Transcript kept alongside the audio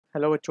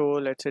Hello बच्चों,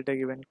 let's say a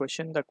given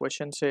question. The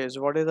question says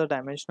what is the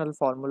dimensional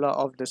formula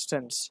of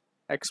distance?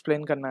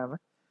 Explain करना है हमें.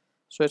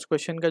 So इस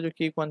question का जो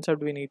key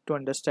concept we need to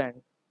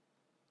understand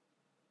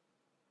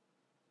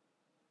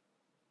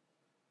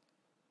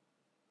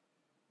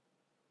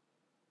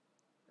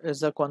is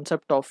the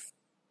concept of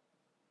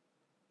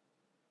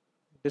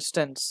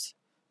distance.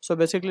 So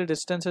basically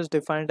distance is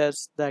defined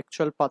as the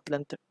actual path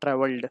length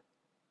traveled.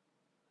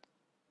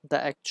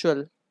 The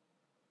actual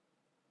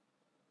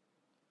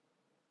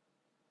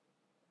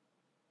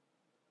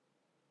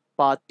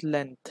path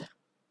length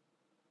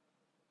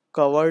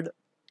covered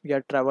या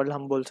travel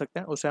हम बोल सकते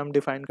हैं, उसे हम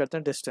डिफाइन करते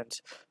हैं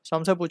डिस्टेंस. सो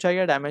हमसे पूछा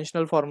गया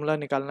डायमेंशनल फार्मूला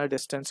निकालना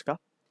डिस्टेंस का.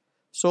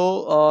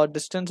 सो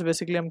डिस्टेंस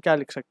बेसिकली हम क्या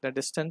लिख सकते हैं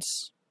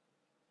डिस्टेंस,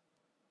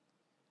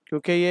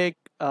 क्योंकि ये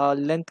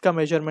लेंथ का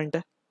मेजरमेंट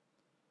है.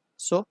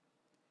 सो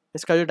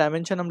इसका जो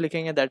डायमेंशन हम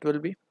लिखेंगे that will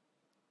be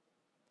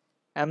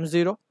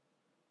m0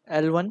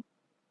 l1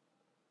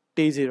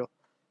 t0.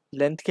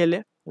 Length के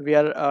लिए we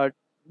are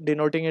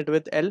denoting it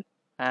with l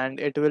and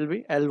it will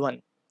be l1.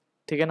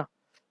 ठीक है ना,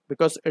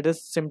 because it is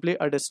simply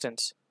a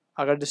distance.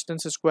 अगर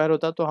डिस्टेंस स्क्वायर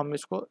होता तो हम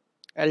इसको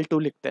l2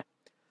 लिखते हैं.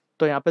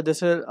 तो यहाँ पे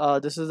this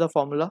is the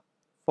formula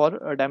for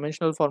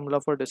dimensional formula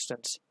for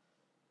distance.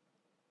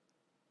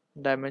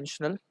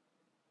 Dimensional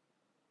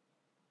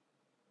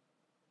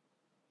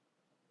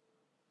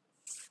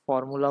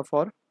formula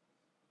for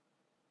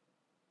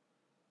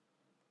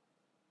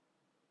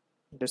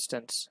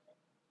distance.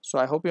 So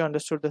I hope you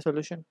understood the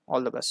solution.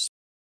 All the best.